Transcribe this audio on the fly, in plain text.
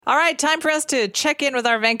All right, time for us to check in with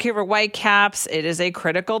our Vancouver Whitecaps. It is a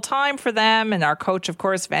critical time for them, and our coach, of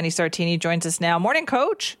course, Vanni Sartini, joins us now. Morning,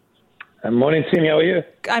 Coach. Morning, Tim. How are you?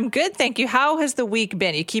 I'm good, thank you. How has the week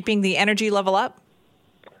been? Are you keeping the energy level up?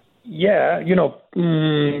 Yeah,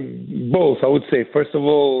 both, I would say. First of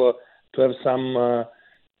all, to have some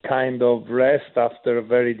kind of rest after a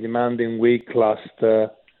very demanding week last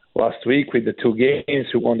week with the two games.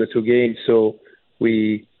 We won the two games, so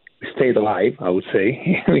we stayed alive, I would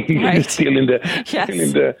say. We're still in the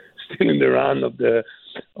still in the run of the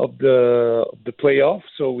playoff.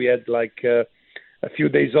 So we had like a few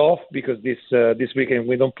days off because this weekend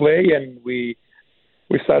we don't play, and we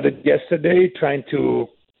started yesterday trying to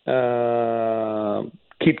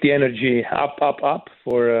keep the energy up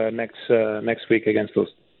for next week against us.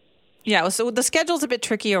 Yeah, so the schedule's a bit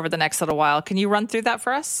tricky over the next little while. Can you run through that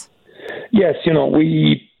for us? Yes,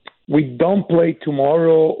 we don't play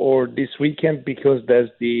tomorrow or this weekend because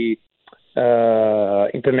there's the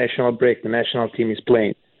international break. The national team is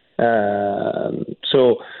playing,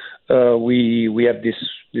 so we have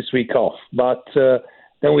this week off. But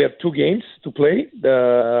then we have two games to play.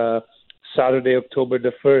 The Saturday, October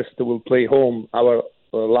the 1st, we'll play home, our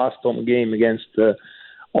last home game against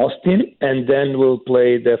Austin, and then we'll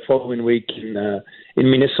play the following week in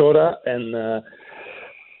Minnesota. And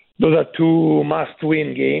those are two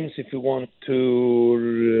must-win games if you want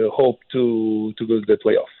to hope to go to the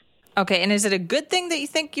playoff. Okay, and is it a good thing that you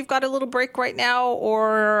think you've got a little break right now,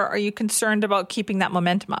 or are you concerned about keeping that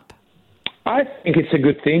momentum up? I think it's a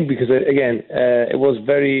good thing because, again, it was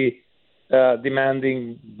very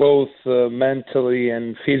demanding both mentally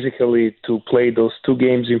and physically to play those two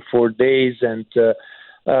games in 4 days. And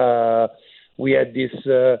we had this,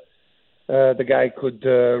 the guy could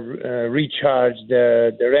recharge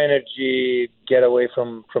their energy, get away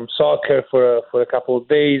from soccer for a couple of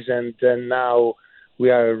days. And then now we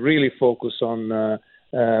are really focused on,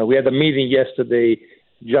 we had a meeting yesterday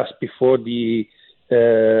just before the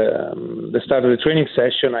start of the training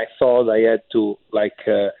session. I thought I had to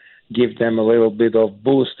give them a little bit of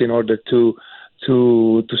boost in order to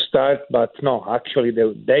start, but no, actually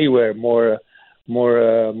they were more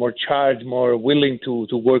charged, more willing to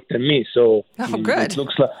work than me. So good.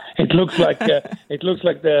 It looks like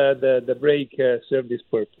the break served this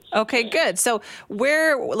purpose. Okay, good. So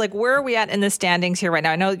where are we at in the standings here right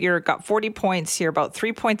now? I know you've got 40 points here, about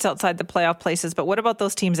 3 points outside the playoff places, but what about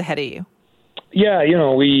those teams ahead of you? Yeah,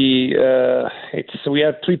 we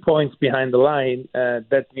have 3 points behind the line.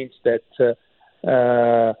 That means that,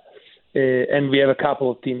 and we have a couple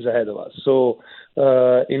of teams ahead of us. So,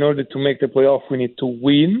 in order to make the playoff, we need to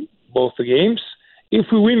win both the games.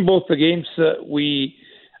 If we win both the games,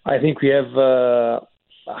 I think we have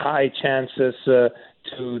high chances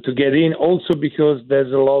to get in. Also, because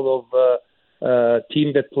there's a lot of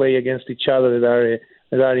teams that play against each other that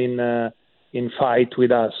are in fight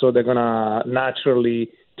with us, so they're gonna naturally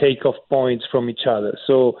take off points from each other.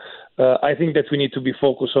 So I think that we need to be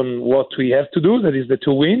focused on what we have to do, that is the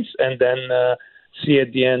 2 wins, and then see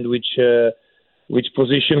at the end which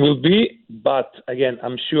position will be. But again,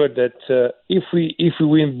 I'm sure that if we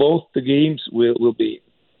win both the games, we'll be.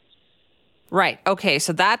 Right. Okay.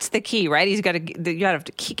 So that's the key, right? You got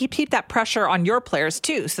to keep that pressure on your players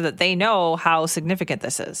too, so that they know how significant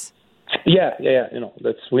this is. Yeah.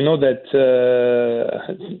 We know that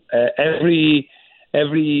every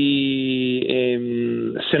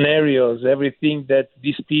scenarios, everything that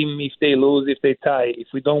this team, if they lose, if they tie, if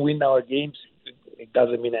we don't win our games, it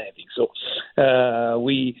doesn't mean anything. So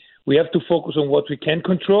we have to focus on what we can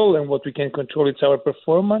control, and what we can control is our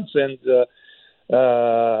performance. And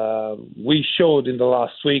we showed in the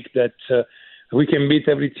last week that we can beat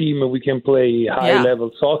every team and we can play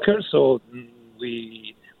high-level soccer. So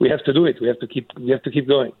we have to do it. We have to keep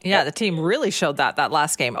going. Yeah, the team really showed that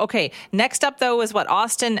last game. Okay, next up, though, is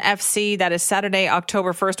Austin FC. That is Saturday,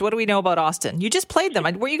 October 1st. What do we know about Austin? You just played them.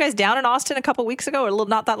 Were you guys down in Austin a couple weeks ago, or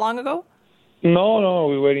not that long ago? No,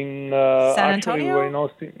 we were in San Antonio. We were in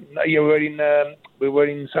Austin. Yeah, we were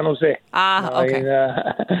in San Jose. Okay.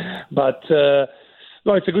 But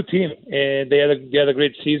no, it's a good team. They had a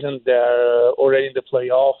great season. They're already in the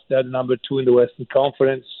playoffs. They're number 2 in the Western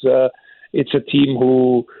Conference. It's a team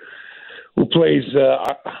who plays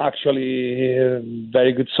actually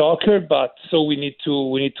very good soccer, but so we need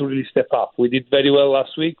to really step up. We did very well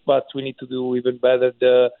last week, but we need to do even better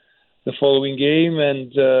the following game,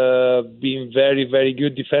 and being very, very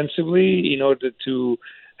good defensively in order to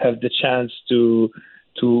have the chance to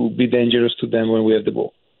be dangerous to them when we have the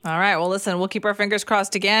ball. All right. Well, listen, we'll keep our fingers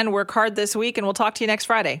crossed again. Work hard this week, and we'll talk to you next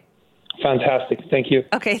Friday. Fantastic. Thank you.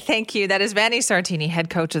 Okay, thank you. That is Vanni Sartini, head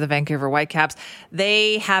coach of the Vancouver Whitecaps.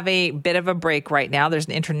 They have a bit of a break right now. There's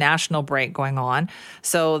an international break going on.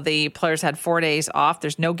 So the players had 4 days off.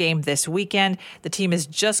 There's no game this weekend. The team has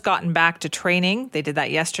just gotten back to training. They did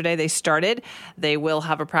that yesterday. They started. They will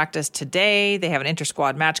have a practice today. They have an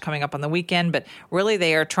inter-squad match coming up on the weekend. But really,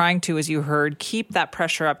 they are trying to, as you heard, keep that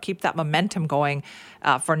pressure up, keep that momentum going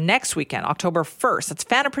for next weekend, October 1st. It's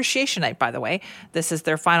Fan Appreciation Night, by the way. This is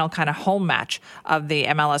their final kind of home match of the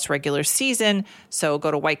MLS regular season. So go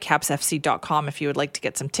to whitecapsfc.com if you would like to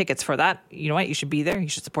get some tickets for that. You know what? You should be there. You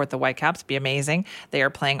should support the Whitecaps. It'd be amazing. They are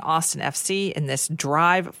playing Austin FC in this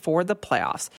drive for the playoffs.